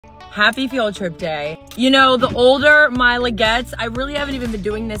Happy field trip day. You know, the older Mila gets, I really haven't even been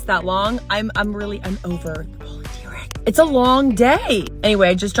doing this that long. I'm over volunteering. It's a long day. Anyway,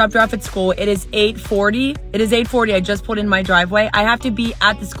 I just dropped her off at school. It is 8:40. It is 8:40. I just pulled in my driveway. I have to be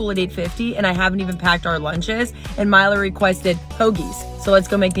at the school at 8:50 and I haven't even packed our lunches. And Mila requested hoagies. So let's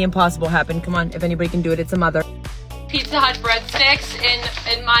go make the impossible happen. Come on, if anybody can do it, it's a mother. Pizza Hut breadsticks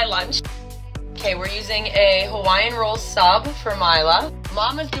in my lunch. Okay, we're using a Hawaiian roll sub for Mila.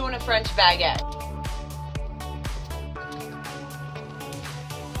 Mama's doing a French baguette.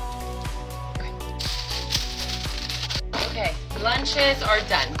 Okay, lunches are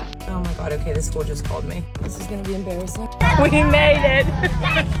done. Oh my God, okay, the school just called me. This is gonna be embarrassing. We made it.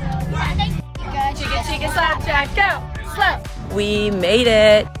 Chicken, chicken, slap, jack, go, slap. We made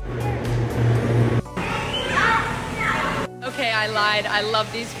it. Okay, I lied. I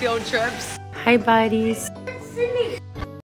love these field trips. Hi, buddies.